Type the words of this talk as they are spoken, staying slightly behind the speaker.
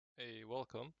Hey,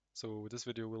 welcome. So this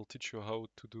video will teach you how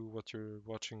to do what you're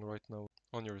watching right now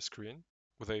on your screen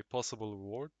with a possible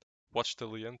reward. Watch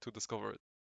till the end to discover it.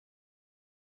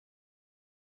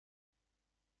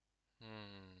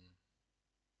 Hmm,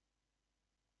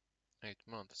 8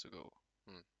 months ago.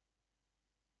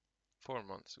 4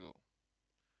 months ago.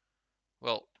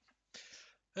 Well,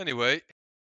 anyway,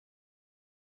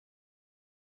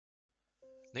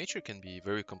 nature can be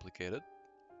very complicated,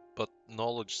 but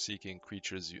knowledge-seeking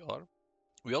creatures you are.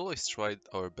 We always tried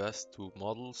our best to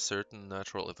model certain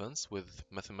natural events with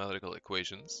mathematical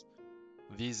equations.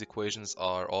 These equations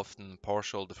are often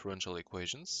partial differential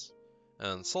equations,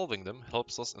 and solving them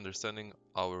helps us understanding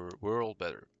our world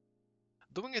better.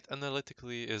 Doing it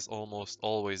analytically is almost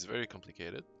always very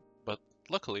complicated, but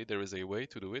luckily there is a way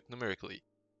to do it numerically.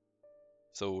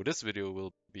 So this video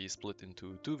will be split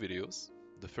into two videos.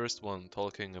 The first one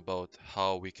talking about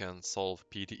how we can solve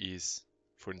PDEs,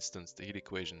 for instance the heat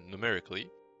equation,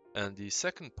 numerically, and the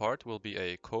second part will be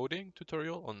a coding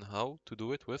tutorial on how to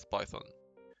do it with Python.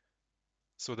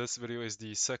 So this video is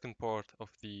the second part of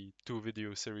the two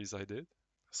video series I did.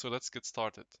 So let's get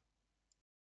started.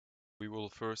 We will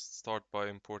first start by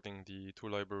importing the two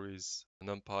libraries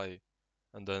NumPy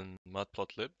and then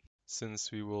matplotlib,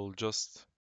 since we will just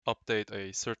update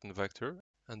a certain vector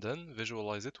and then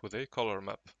visualize it with a color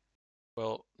map.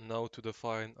 Well, now to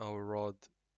define our rod.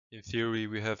 In theory,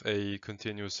 we have a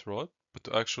continuous rod, but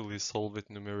to actually solve it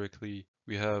numerically,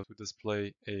 we have to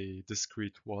display a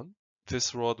discrete one.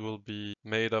 This rod will be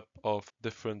made up of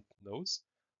different nodes,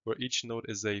 where each node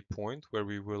is a point where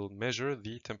we will measure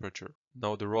the temperature.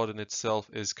 Now the rod in itself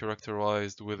is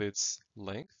characterized with its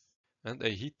length and a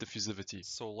heat diffusivity.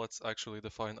 So let's actually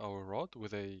define our rod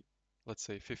with a, let's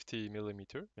say 50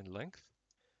 millimeter in length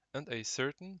and a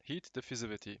certain heat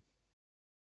diffusivity.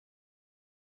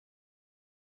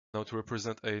 Now to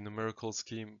represent a numerical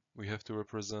scheme, we have to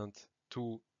represent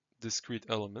two discrete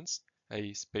elements,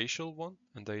 a spatial one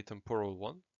and a temporal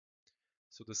one.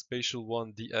 So the spatial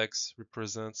one, dx,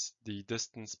 represents the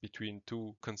distance between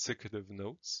two consecutive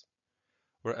nodes,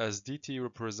 whereas dt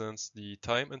represents the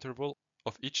time interval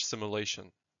of each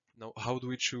simulation. Now, how do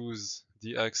we choose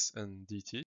dx and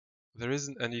dt? There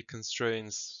isn't any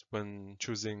constraints when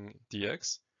choosing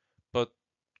dx, but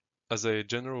as a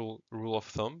general rule of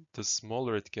thumb, the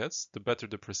smaller it gets, the better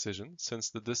the precision,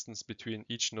 since the distance between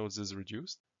each node is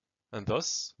reduced, and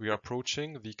thus we are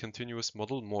approaching the continuous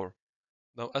model more.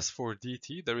 Now, as for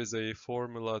dt, there is a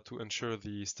formula to ensure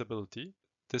the stability.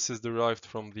 This is derived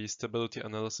from the stability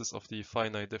analysis of the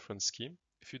finite difference scheme.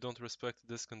 If you don't respect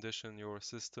this condition, your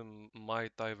system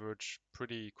might diverge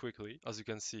pretty quickly. As you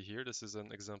can see here, this is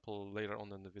an example later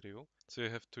on in the video, so you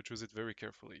have to choose it very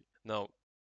carefully. Now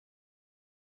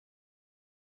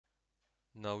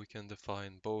we can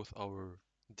define both our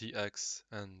dx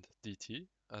and dt,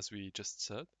 as we just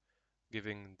said,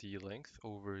 giving the length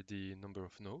over the number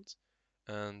of nodes,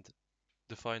 and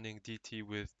defining dt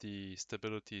with the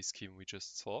stability scheme we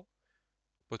just saw.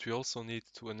 But we also need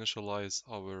to initialize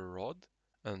our rod,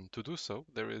 and to do so,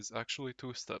 there is actually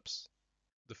two steps.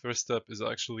 The first step is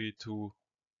actually to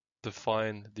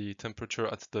define the temperature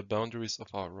at the boundaries of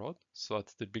our rod, so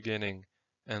at the beginning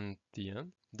and the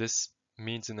end. This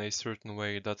means in a certain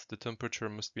way that the temperature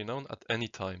must be known at any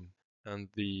time. And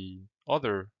the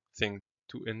other thing,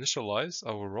 to initialize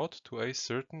our rod to a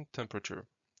certain temperature,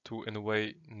 to in a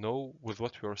way know with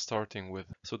what we are starting with.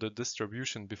 So the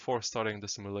distribution before starting the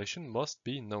simulation must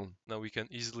be known. Now we can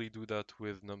easily do that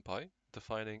with NumPy,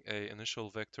 defining a initial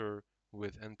vector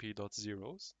with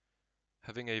np.zeros,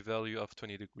 having a value of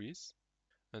 20 degrees,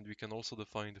 and we can also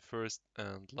define the first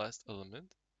and last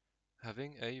element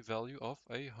having a value of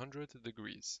 100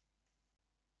 degrees.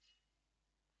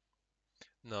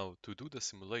 Now to do the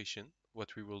simulation,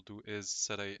 what we will do is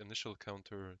set a initial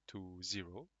counter to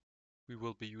 0. We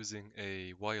will be using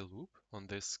a while loop on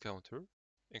this counter,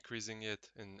 increasing it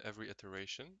in every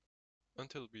iteration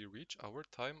until we reach our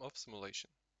time of simulation.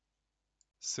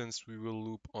 Since we will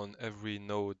loop on every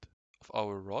node of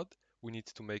our rod, we need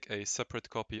to make a separate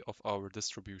copy of our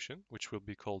distribution, which will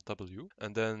be called W,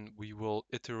 and then we will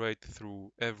iterate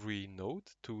through every node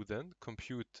to then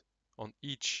compute on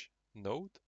each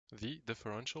node the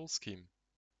differential scheme.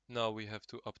 Now we have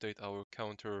to update our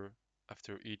counter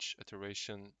after each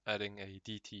iteration, adding a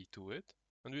dt to it.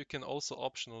 And we can also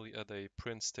optionally add a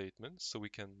print statement so we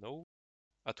can know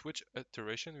at which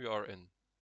iteration we are in.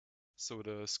 So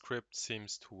the script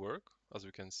seems to work, as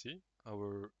we can see.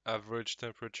 Our average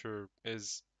temperature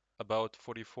is about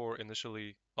 44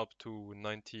 initially, up to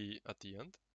 90 at the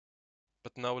end.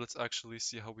 But now let's actually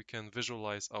see how we can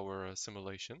visualize our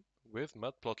simulation with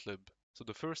matplotlib. So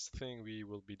the first thing we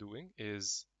will be doing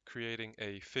is creating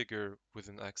a figure with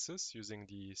an axis using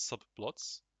the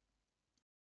subplots.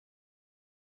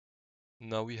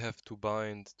 Now we have to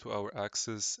bind to our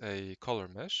axis a color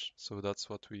mesh. So that's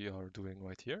what we are doing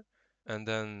right here. And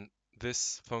then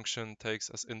this function takes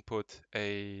as input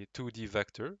a 2D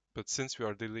vector, but since we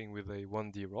are dealing with a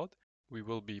 1D rod, we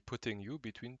will be putting u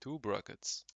between two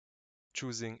brackets,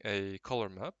 choosing a color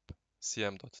map,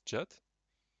 cm.jet,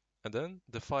 and then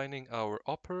defining our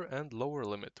upper and lower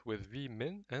limit with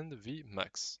vmin and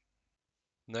vmax.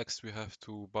 Next, we have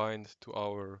to bind to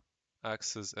our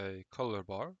axis a color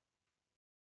bar.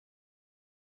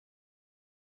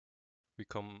 We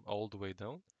come all the way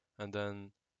down and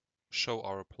then show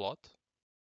our plot.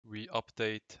 We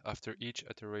update after each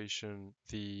iteration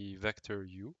the vector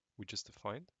u we just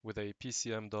defined with a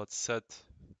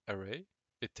pcm.setArray.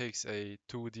 It takes a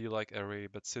 2D like array,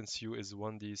 but since u is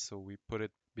 1D, so we put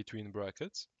it between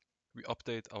brackets. We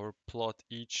update our plot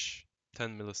each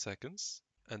 10 milliseconds,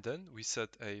 and then we set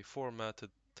a formatted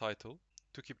title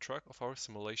to keep track of our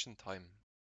simulation time.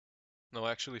 No,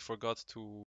 I actually forgot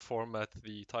to format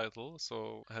the title,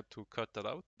 so I had to cut that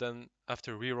out. Then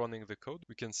after rerunning the code,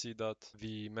 we can see that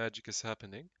the magic is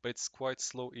happening, but it's quite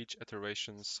slow each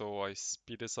iteration, so I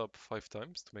speed this up 5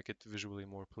 times to make it visually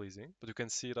more pleasing. But you can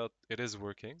see that it is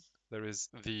working. There is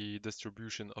the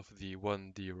distribution of the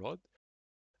 1D rod.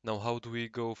 Now, how do we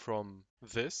go from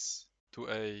this to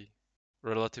a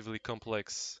relatively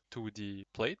complex 2D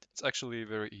plate? It's actually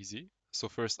very easy. So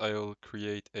first I'll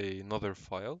create another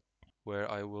file where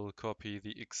I will copy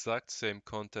the exact same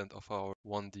content of our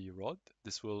 1D rod.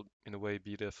 This will in a way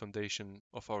be the foundation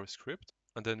of our script.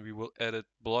 And then we will edit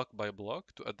block by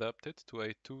block to adapt it to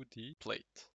a 2D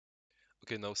plate.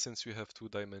 Okay, now since we have two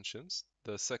dimensions,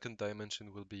 the second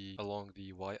dimension will be along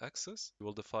the y-axis. We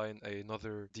will define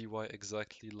another dy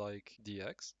exactly like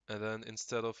dx, and then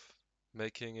instead of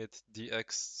making it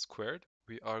dx squared,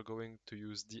 we are going to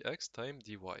use dx times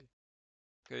dy.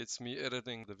 Okay, it's me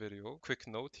editing the video. Quick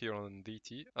note here on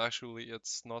dt. Actually,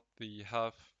 it's not the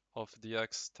half of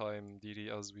dx times dt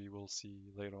as we will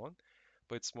see later on,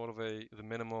 but it's more of the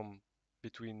minimum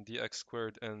between dx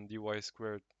squared and dy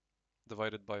squared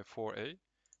divided by 4a,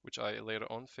 which I later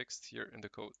on fixed here in the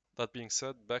code. That being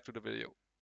said, back to the video.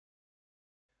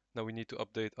 Now we need to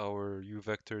update our u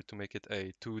vector to make it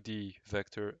a 2D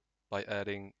vector by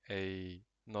adding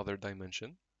another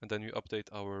dimension. And then we update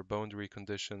our boundary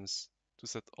conditions to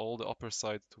set all the upper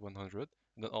side to 100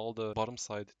 and then all the bottom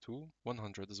side to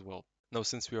 100 as well. Now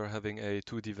since we are having a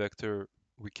 2D vector,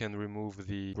 we can remove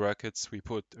the brackets we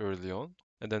put early on.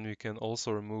 And then we can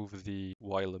also remove the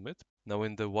y limit. Now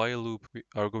in the while loop, we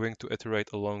are going to iterate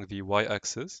along the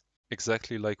y-axis,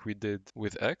 exactly like we did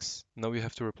with x. Now we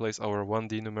have to replace our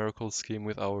 1D numerical scheme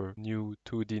with our new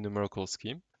 2D numerical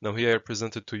scheme. Now here I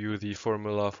presented to you the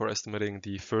formula for estimating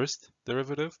the first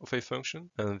derivative of a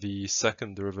function and the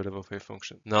second derivative of a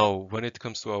function. Now, when it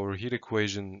comes to our heat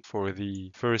equation for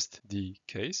the first D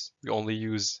case, we only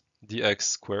use dx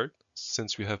squared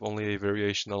since we have only a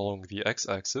variation along the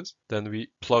x-axis. Then we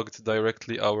plugged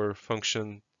directly our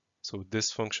function, so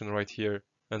this function right here,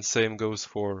 and same goes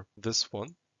for this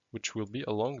one, which will be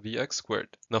along the x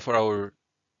squared. Now for our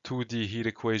 2D heat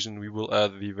equation, we will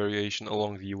add the variation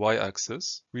along the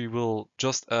y-axis. We will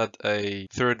just add a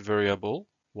third variable,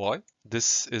 y.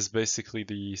 This is basically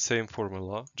the same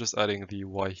formula, just adding the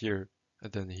y here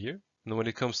and then here. And when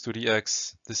it comes to the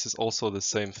x, this is also the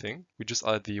same thing. We just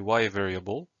add the y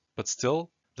variable, but still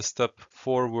the step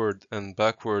forward and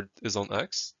backward is on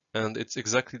x. And it's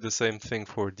exactly the same thing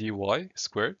for dy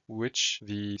squared, which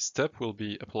the step will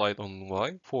be applied on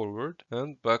y, forward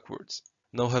and backwards.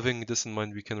 Now having this in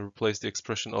mind, we can replace the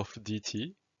expression of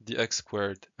dt, dx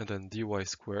squared, and then dy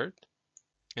squared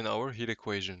in our heat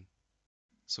equation.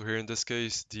 So here in this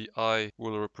case, the I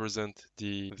will represent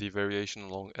the variation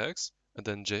along x, and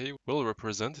then j will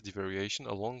represent the variation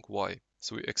along y.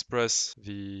 So we express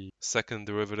the second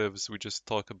derivatives we just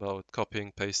talked about,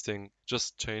 copying, pasting,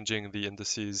 just changing the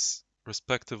indices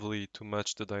respectively to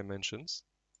match the dimensions.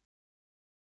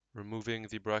 Removing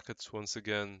the brackets once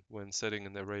again when setting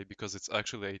an array because it's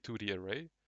actually a 2D array.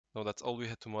 Now that's all we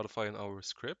had to modify in our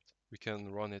script. We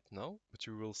can run it now, but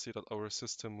you will see that our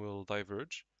system will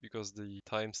diverge because the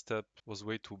time step was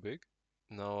way too big.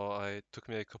 Now it took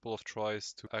me a couple of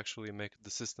tries to actually make the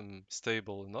system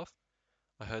stable enough.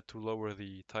 I had to lower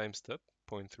the time step,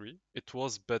 0.3. It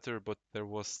was better, but there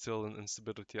was still an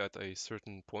instability at a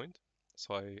certain point.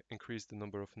 So I increased the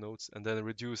number of nodes and then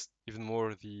reduced even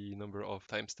more the number of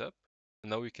time step.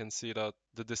 And now we can see that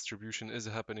the distribution is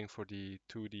happening for the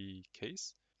 2D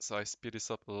case. So I speed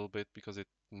this up a little bit because it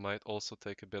might also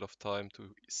take a bit of time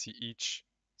to see each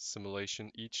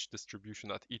simulation each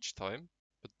distribution at each time.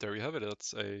 But there you have it.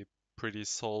 That's a pretty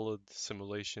solid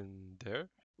simulation there.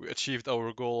 We achieved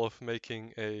our goal of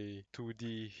making a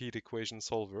 2D heat equation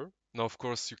solver. Now, of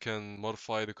course, you can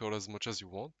modify the code as much as you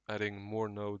want, adding more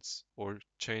nodes or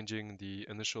changing the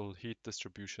initial heat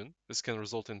distribution. This can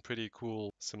result in pretty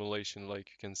cool simulation like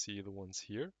you can see the ones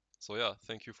here. So yeah,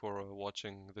 thank you for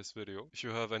watching this video. If you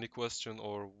have any question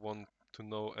or want to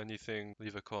know anything,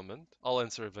 leave a comment. I'll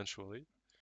answer eventually.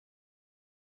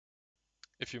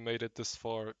 If you made it this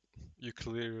far, you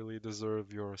clearly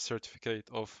deserve your certificate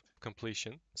of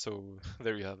completion. So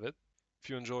there you have it. If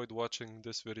you enjoyed watching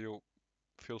this video,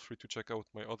 feel free to check out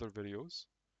my other videos.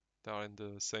 They are in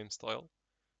the same style.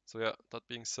 So yeah, that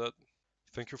being said,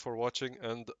 thank you for watching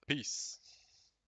and peace.